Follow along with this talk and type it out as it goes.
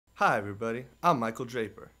Hi everybody, I'm Michael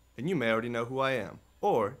Draper, and you may already know who I am,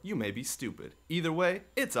 or you may be stupid. Either way,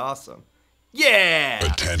 it's awesome. Yeah!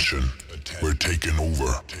 Attention, we're taking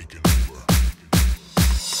over.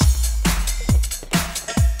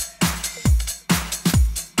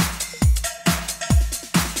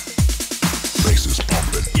 Bass is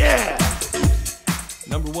pumping. Yeah!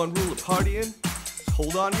 Number one rule of partying,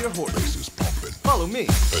 hold on to your horse. Bass is pumping. Follow me.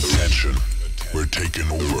 Attention, we're taking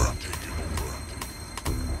over.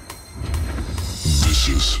 This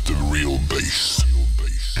is the real bass.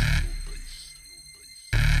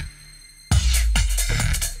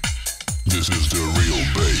 This is the real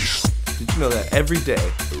bass. Did you know that every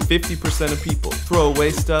day, 50% of people throw away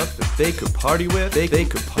stuff that they could party with? They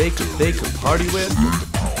could party with?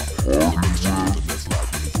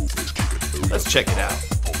 Let's check it out.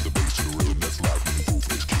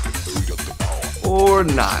 Or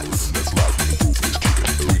not.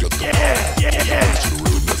 Yeah.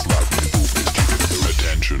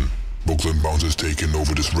 Attention, Brooklyn Bounce is taking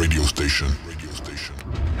over this radio station.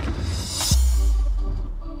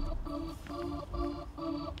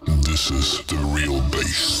 This is the real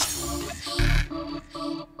bass.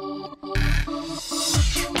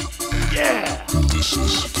 Yeah! This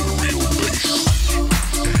is the real bass.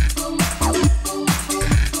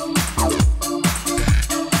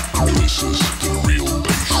 This is the real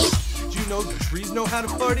bass. Did you know the trees know how to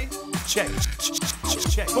party? Check.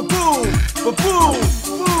 Ba-boom! Ba-boom!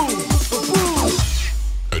 Boom! Ba-boom!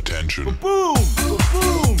 Attention. Ba-boom!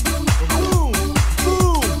 Ba-boom! Ba-boom!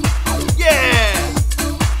 Boom! Yeah!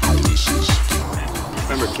 This is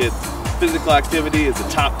Remember kids, physical activity is the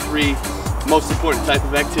top 3 most important type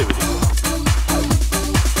of activity.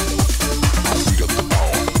 we got the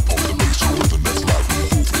power of the bass rhythm that's loud when the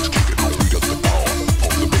groove is kicking. We got the power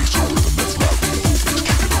of the bass rhythm that's loud when the groove is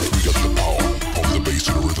kicking. We got the power of the bass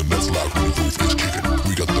rhythm that's loud when the groove is kicking.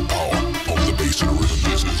 We got the power of the bass rhythm.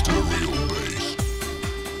 This is the real bass.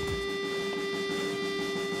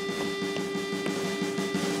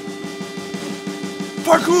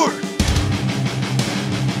 Parkour!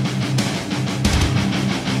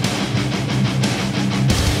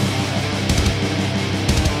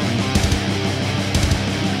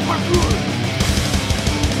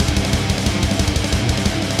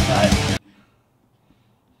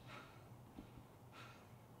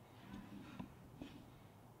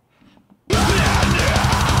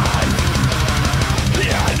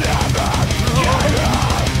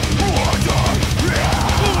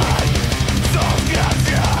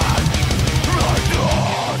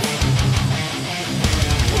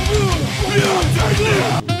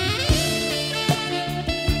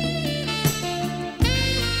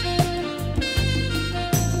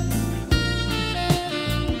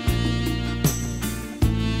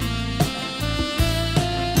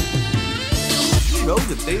 Know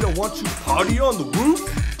that they don't want you to party on the roof?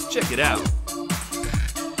 Check it out.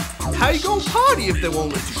 How you gonna party if they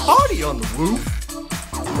won't let you party on the roof?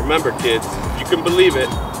 Remember kids, if you can believe it,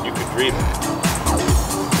 you can dream it.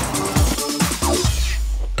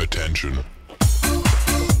 Attention.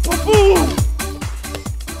 Ba-boom!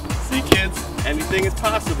 See kids, anything is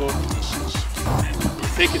possible.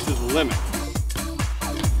 Take it to the limit.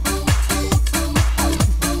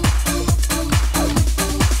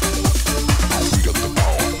 We got the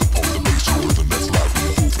power of the bass rhythm that's loud when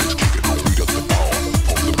the groove is kicking. We got the power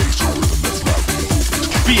of the bass rhythm that's loud when the groove is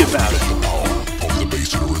kicking. Be about it. The power of the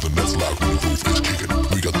bass rhythm that's loud when the groove is kicking.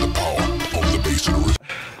 We got the power of the bass rhythm.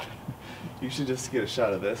 You should just get a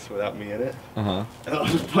shot of this without me in it. Uh-huh. And I'll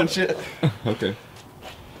just punch it. Okay.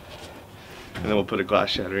 And then we'll put a glass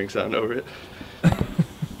shattering sound over it.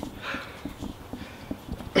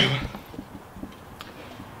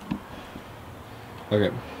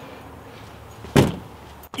 Okay.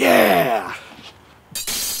 Yeah!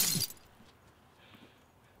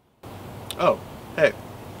 Oh, hey,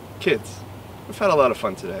 kids, we've had a lot of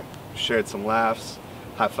fun today. We shared some laughs,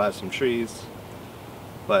 high-fived some trees,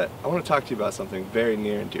 but I want to talk to you about something very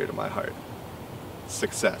near and dear to my heart.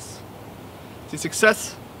 Success. See,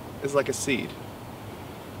 success is like a seed.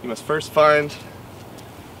 You must first find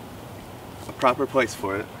a proper place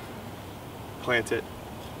for it, plant it,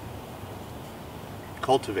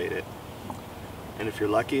 cultivate it, and if you're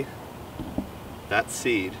lucky, that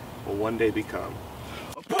seed will one day become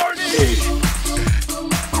a party!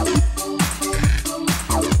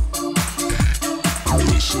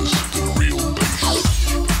 This is the real bass.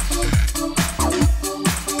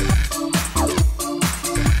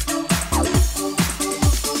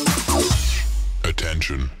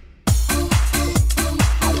 Attention.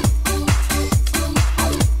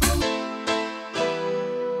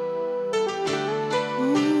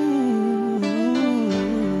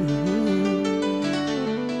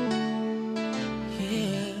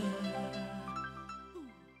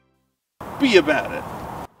 be about it.